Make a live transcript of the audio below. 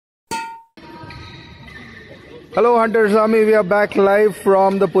Hello Hunters Army, we are back live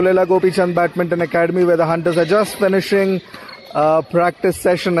from the Pulela Gopichand Badminton Academy where the Hunters are just finishing practice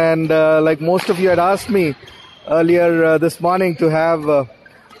session, and like most of you had asked me earlier this morning to have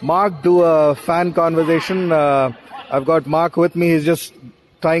Mark do a fan conversation. I've got Mark with me. He's just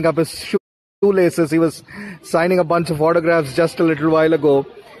tying up his shoelaces. He was signing a bunch of autographs just a little while ago,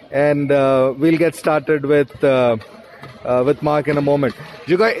 and we'll get started with Mark in a moment.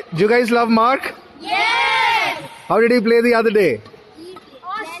 Do you guys love Mark? Yes! How did he play the other day?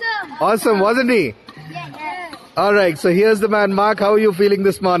 Awesome! Awesome, wasn't he? Yes! Alright, so here's the man. Mark, how are you feeling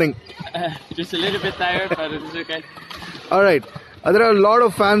this morning? Just a little bit tired, but it's okay. Alright, there are a lot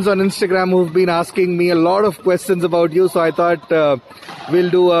of fans on Instagram who've been asking me a lot of questions about you, so I thought we'll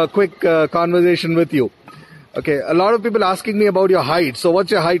do a quick conversation with you. Okay, a lot of people asking me about your height. So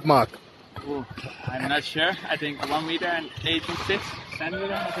what's your height, Mark? Ooh, I'm not sure. I think 1 meter and 86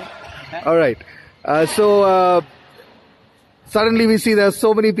 centimeters, I think. Yeah. Alright, so suddenly we see there's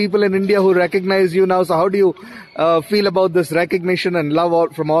so many people in India who recognize you now. So how do you feel about this recognition and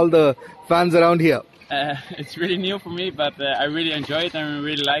love from all the fans around here? It's really new for me, but I really enjoy it and I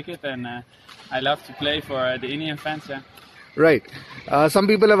really like it, and I love to play for the Indian fans. Yeah. Right. Some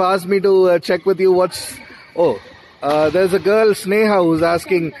people have asked me to check with you there's a girl, Sneha, who's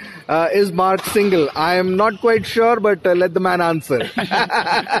asking, is Mark single? I am not quite sure, but let the man answer.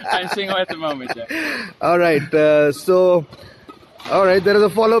 I'm single at the moment. Yeah. All right. All right. There is a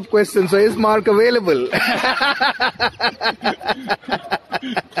follow-up question. So, is Mark available? I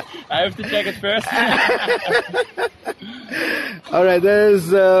have to check it first. All right.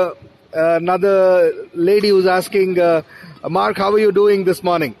 There's another lady who's asking, Mark, how are you doing this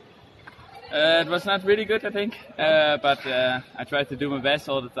morning? It was not really good, I think, but I tried to do my best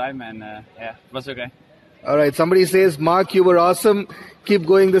all the time, and yeah, it was okay. All right. Somebody says, Mark, you were awesome. Keep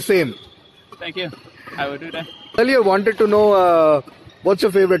going the same. Thank you. I will do that. Earlier, wanted to know what's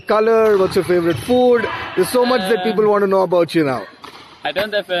your favorite color, what's your favorite food. There's so much that people want to know about you now. I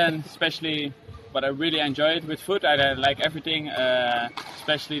don't have especially, but I really enjoy it with food. I like everything,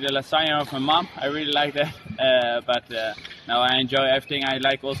 especially the lasagna of my mom. I really like that. But now I enjoy everything. I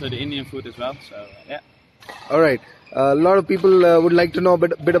like also the Indian food as well. So yeah. All right. A lot of people would like to know a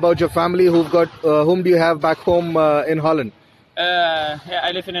bit about your family. Whom do you have back home in Holland? Yeah,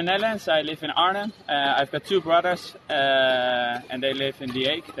 I live in the Netherlands. I live in Arnhem. I've got 2 brothers, and they live in The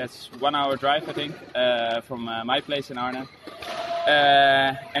Hague. That's 1 hour drive, I think, from my place in Arnhem.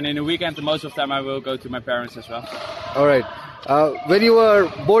 And in the weekend, most of the time, I will go to my parents as well. All right. When you were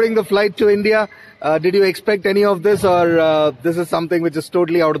boarding the flight to India, did you expect any of this, or this is something which is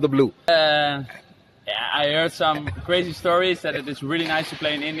totally out of the blue? Yeah, I heard some crazy stories that it is really nice to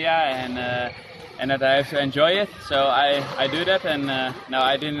play in India, and that I have to enjoy it. So I do that, and no,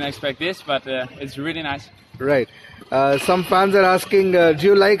 I didn't expect this, but it's really nice. Right. Some fans are asking, do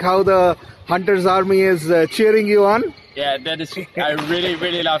you like how the Hunters Army is cheering you on? Yeah, I really,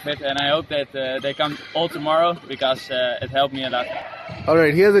 really love it, and I hope that they come all tomorrow, because it helped me a lot. All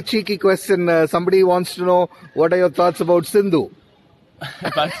right, here's a cheeky question. Somebody wants to know, what are your thoughts about Sindhu?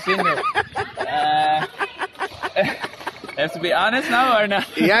 About Sindhu? Have to be honest now or not?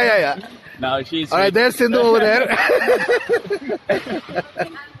 Yeah. No, she's... All right, there's Sindhu over there.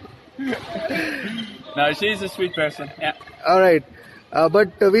 No, she's a sweet person, yeah. All right.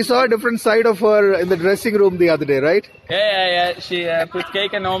 But we saw a different side of her in the dressing room the other day, right? Yeah. She put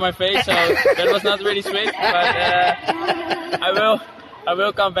cake on my face, so that was not really sweet. But I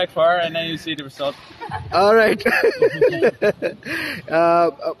will come back for her, and then you see the result. All right.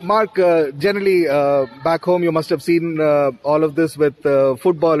 Mark, generally back home you must have seen all of this with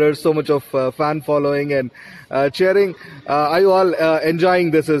footballers, so much of fan following and cheering. Are you all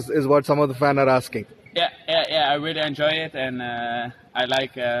enjoying this is what some of the fans are asking? Yeah, I really enjoy it, and I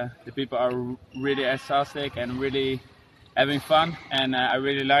like the people are really enthusiastic and really having fun, and I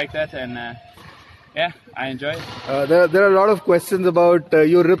really like that, and yeah, I enjoy it. There are a lot of questions about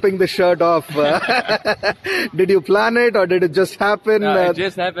you ripping the shirt off. Did you plan it, or did it just happen? No, it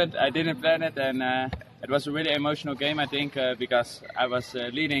just happened. I didn't plan it, and it was a really emotional game, I think, because I was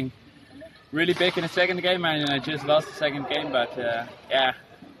leading really big in the second game, and I just lost the second game, but yeah.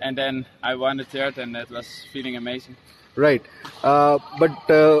 And then I won the third, and that was feeling amazing. Right. But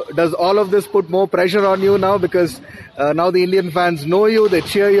does all of this put more pressure on you now? Because now the Indian fans know you, they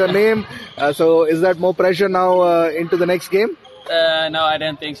cheer your name. So is that more pressure now into the next game? No, I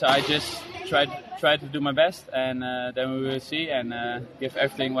don't think so. I just try to do my best, and then we will see, and give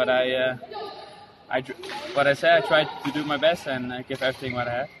everything what I said. I tried to do my best and give everything what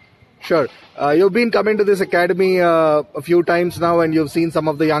I have. Sure. You've been coming to this academy a few times now, and you've seen some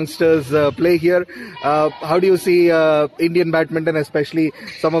of the youngsters play here. How do you see Indian badminton, especially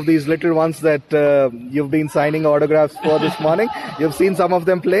some of these little ones that you've been signing autographs for this morning? You've seen some of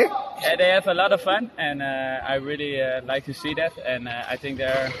them play? Yeah, they have a lot of fun, and I really like to see that. And I think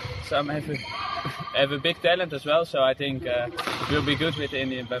some have a big talent as well. So I think we'll be good with the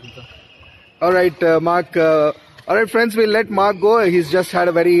Indian badminton. All right, Mark. All right, friends, we'll let Mark go. He's just had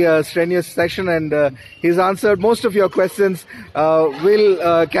a very strenuous session, and he's answered most of your questions.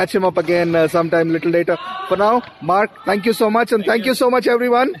 We'll catch him up again sometime a little later. For now, Mark, thank you so much, and thank you so much,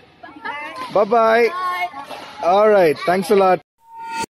 everyone. Bye-bye. All right, thanks a lot.